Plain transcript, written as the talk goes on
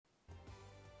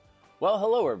Well,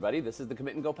 hello, everybody. This is the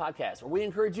Commit and Go podcast, where we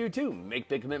encourage you to make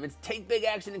big commitments, take big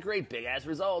action, and create big-ass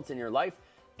results in your life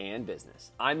and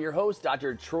business. I'm your host,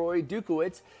 Dr. Troy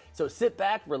Dukowitz. So sit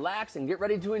back, relax, and get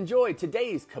ready to enjoy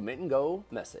today's Commit and Go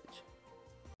message.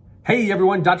 Hey,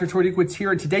 everyone. Dr. Troy Dukowitz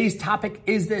here, and today's topic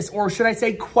is this, or should I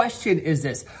say question is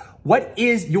this. What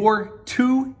is your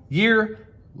 2-year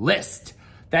list?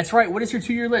 That's right. What is your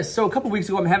 2-year list? So a couple weeks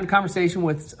ago, I'm having a conversation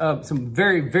with some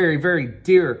very, very, very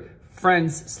dear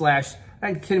friends / I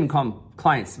can't even call them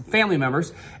clients, family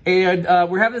members. And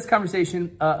we're having this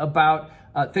conversation about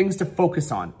things to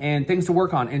focus on and things to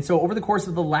work on. And so over the course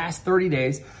of the last 30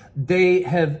 days, they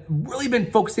have really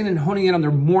been focusing and honing in on their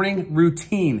morning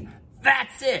routine.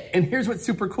 That's it. And here's what's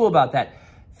super cool about that.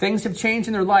 Things have changed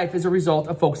in their life as a result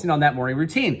of focusing on that morning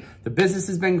routine. The business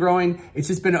has been growing. It's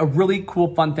just been a really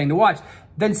cool, fun thing to watch.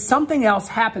 Then something else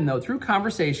happened though. Through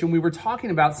conversation, we were talking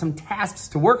about some tasks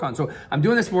to work on. So I'm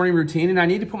doing this morning routine and I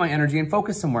need to put my energy and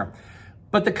focus somewhere.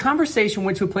 But the conversation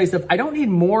went to a place of, I don't need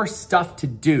more stuff to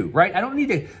do, right? I don't need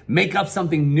to make up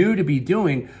something new to be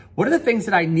doing. What are the things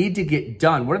that I need to get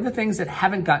done? What are the things that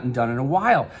haven't gotten done in a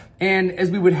while? And as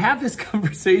we would have this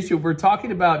conversation, we're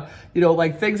talking about,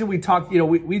 like things that we talked,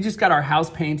 we just got our house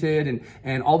painted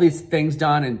and all these things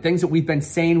done and things that we've been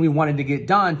saying we wanted to get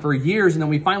done for years. And then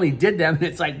we finally did them. And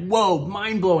it's like, whoa,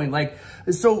 mind blowing. Like,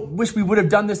 so wish we would have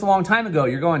done this a long time ago.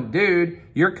 You're going, dude,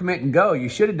 you're Commit and Go. You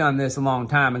should have done this a long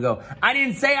time ago. I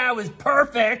didn't say I was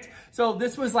perfect. So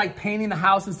this was like painting the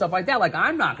house and stuff like that. Like,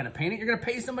 I'm not going to paint it. You're going to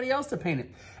pay somebody else to paint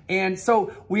it. And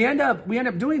so we end up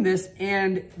doing this,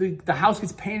 and the house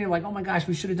gets painted. Like, oh my gosh,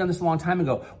 we should have done this a long time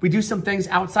ago. We do some things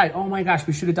outside. Oh my gosh,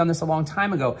 we should have done this a long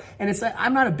time ago. And it's like,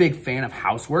 I'm not a big fan of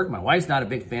housework. My wife's not a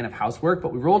big fan of housework,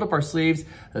 but we rolled up our sleeves.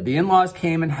 The in-laws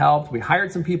came and helped. We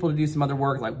hired some people to do some other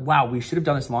work. Like, wow, we should have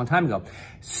done this a long time ago.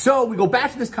 So we go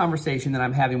back to this conversation that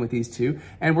I'm having with these two,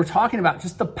 and we're talking about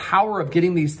just the power of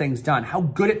getting these things done, how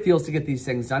good it feels to get these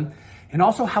things done. And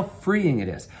also how freeing it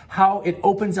is, how it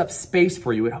opens up space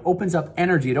for you. It opens up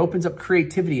energy. It opens up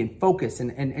creativity and focus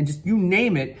and just you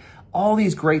name it, all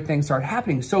these great things start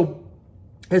happening. So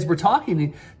as we're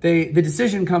talking, the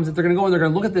decision comes that they're going to go and they're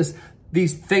going to look at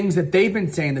these things that they've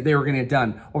been saying that they were going to get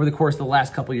done over the course of the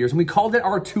last couple of years. And we called it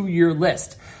our 2-year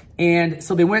list. And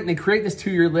so they went and they create this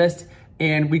 2-year list.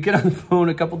 And we get on the phone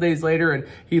a couple days later, and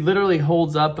he literally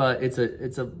holds up it's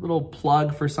a little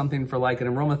plug for something for like an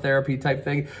aromatherapy type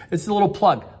thing. It's a little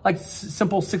plug, like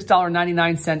simple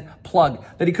 $6.99 plug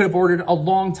that he could have ordered a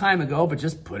long time ago, but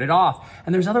just put it off.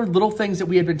 And there's other little things that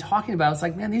we had been talking about. It's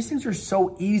like, man, these things are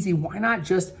so easy. Why not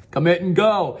just commit and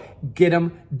go, get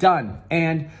them done?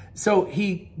 And so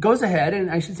he goes ahead,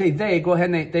 and I should say they go ahead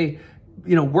and they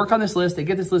work on this list. They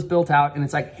get this list built out, and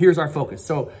it's like, here's our focus.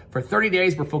 So for 30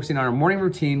 days, we're focusing on our morning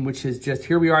routine, which is just,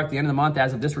 here we are at the end of the month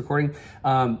as of this recording.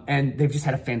 And they've just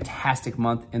had a fantastic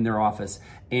month in their office,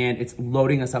 and it's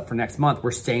loading us up for next month.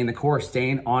 We're staying the course,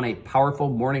 staying on a powerful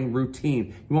morning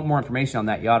routine. You want more information on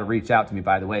that, you ought to reach out to me,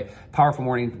 by the way. Powerful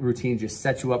morning routine just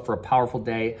sets you up for a powerful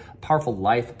day, powerful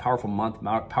life, powerful month,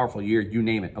 powerful year, you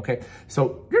name it, okay?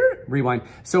 So rewind.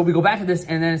 So we go back to this,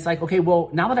 and then it's like, okay, well,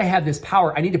 now that I have this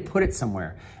power, I need to put it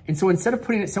somewhere. And so instead of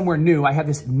putting it somewhere new, I have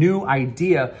this new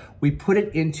idea. We put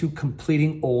it into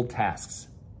completing old tasks.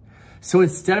 So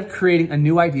instead of creating a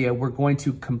new idea, we're going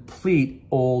to complete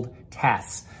old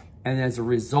tasks. And as a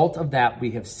result of that,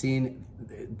 we have seen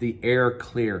the air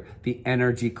clear, the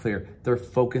energy clear, their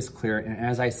focus clear. And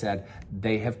as I said,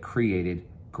 they have created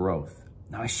growth.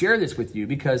 Now, I share this with you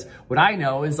because what I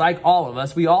know is, like all of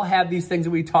us, we all have these things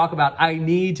that we talk about. I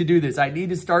need to do this. I need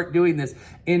to start doing this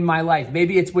in my life.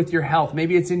 Maybe it's with your health.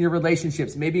 Maybe it's in your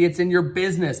relationships. Maybe it's in your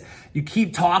business. You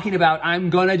keep talking about, I'm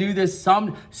going to do this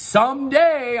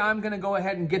someday. I'm going to go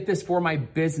ahead and get this for my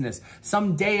business.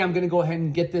 Someday I'm going to go ahead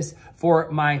and get this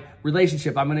for my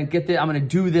relationship. I'm going to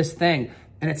do this thing.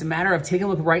 And it's a matter of taking a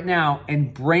look right now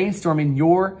and brainstorming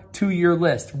your 2-year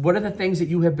list. What are the things that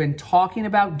you have been talking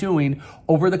about doing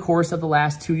over the course of the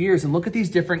last 2 years? And look at these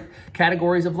different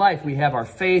categories of life. We have our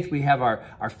faith, we have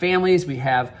our families, we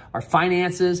have our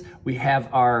finances, we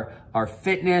have our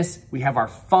fitness, we have our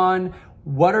fun.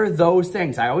 What are those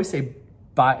things? I always say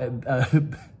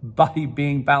body,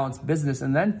 being, balanced, business,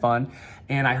 and then fun.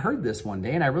 And I heard this one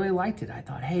day and I really liked it. I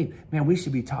thought, hey, man, we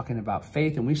should be talking about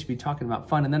faith and we should be talking about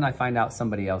fun. And then I find out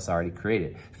somebody else already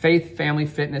created faith, family,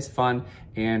 fitness, fun,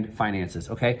 and finances.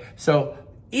 Okay. So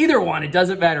either one, it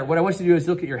doesn't matter. What I want you to do is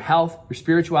look at your health, your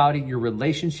spirituality, your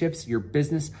relationships, your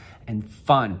business, and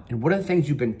fun. And what are the things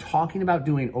you've been talking about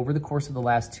doing over the course of the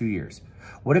last 2 years?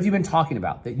 What have you been talking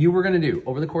about that you were going to do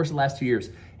over the course of the last 2 years?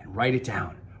 And write it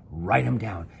down. Write them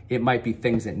down. It might be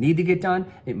things that need to get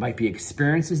done. It might be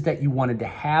experiences that you wanted to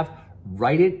have.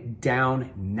 Write it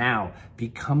down now.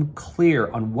 Become clear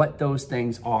on what those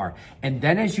things are. And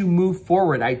then as you move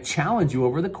forward, I challenge you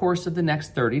over the course of the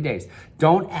next 30 days,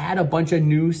 don't add a bunch of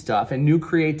new stuff and new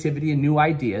creativity and new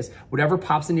ideas. Whatever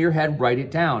pops into your head, write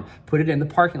it down. Put it in the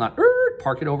parking lot.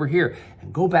 Park it over here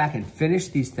and go back and finish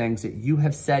these things that you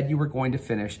have said you were going to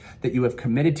finish, that you have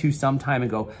committed to some time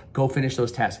ago. Go finish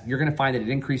those tasks. You're going to find that it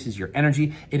increases your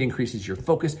energy. It increases your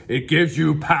focus. It gives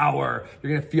you power.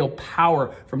 You're going to feel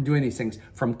power from doing these things,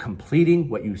 from completing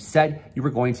what you said you were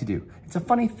going to do. It's a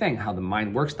funny thing how the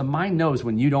mind works. The mind knows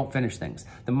when you don't finish things.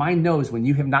 The mind knows when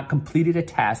you have not completed a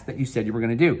task that you said you were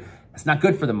going to do. That's not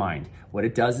good for the mind. What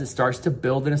it does is it starts to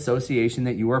build an association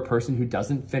that you are a person who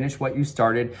doesn't finish what you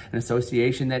started, an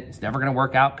association that it's never going to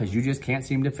work out because you just can't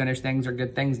seem to finish things or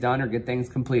get things done or get things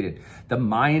completed. The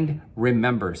mind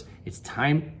remembers. It's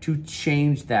time to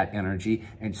change that energy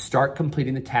and start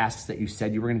completing the tasks that you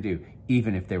said you were going to do,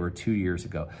 even if they were 2 years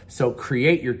ago. So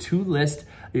create your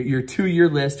two-year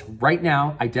list right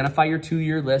now, identify your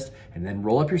 2-year list, and then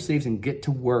roll up your sleeves and get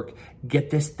to work. Get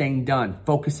this thing done.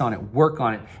 Focus on it, work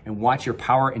on it, and watch your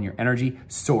power and your energy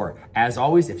soar. As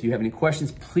always, if you have any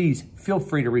questions, please feel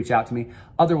free to reach out to me.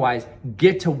 Otherwise,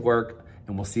 get to work,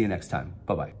 and we'll see you next time.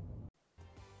 Bye-bye.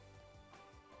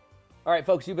 All right,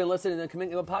 folks, you've been listening to the Commit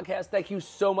and Go podcast. Thank you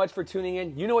so much for tuning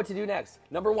in. You know what to do next.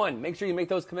 Number 1, make sure you make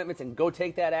those commitments and go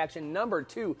take that action. Number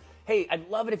 2, hey, I'd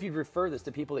love it if you'd refer this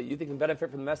to people that you think can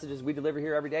benefit from the messages we deliver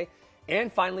here every day.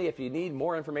 And finally, if you need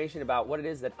more information about what it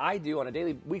is that I do on a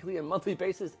daily, weekly, and monthly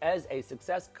basis as a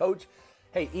success coach,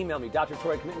 hey, email me,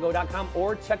 drtroy@commitandgo.com,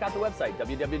 or check out the website,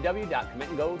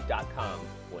 www.commitandgo.com.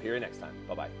 We'll hear you next time.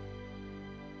 Bye-bye.